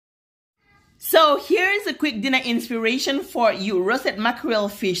So here's a quick dinner inspiration for you. Roasted mackerel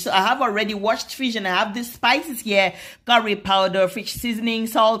fish. So I have already washed fish and I have the spices here. Curry powder, fish seasoning,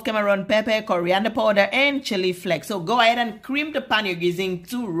 salt, Cameroon pepper, coriander powder, and chili flakes. So go ahead and cream the pan you're using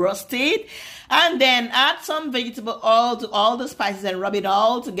to roast it. And then add some vegetable oil to all the spices and rub it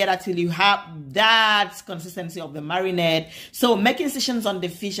all together till you have that consistency of the marinade. So make incisions on the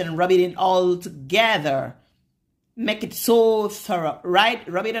fish and rub it in all together. Make it so thorough, right?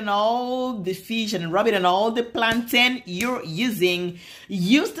 Rub it on all the fish and rub it on all the plantain you're using.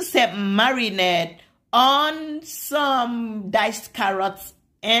 Use the same marinade on some diced carrots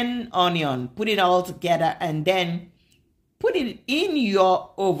and onion. Put it all together and then put it in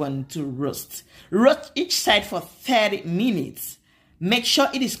your oven to roast. Roast each side for 30 minutes. Make sure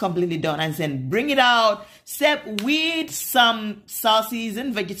it is completely done and then bring it out. Serve with some sauces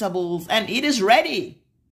and vegetables and it is ready.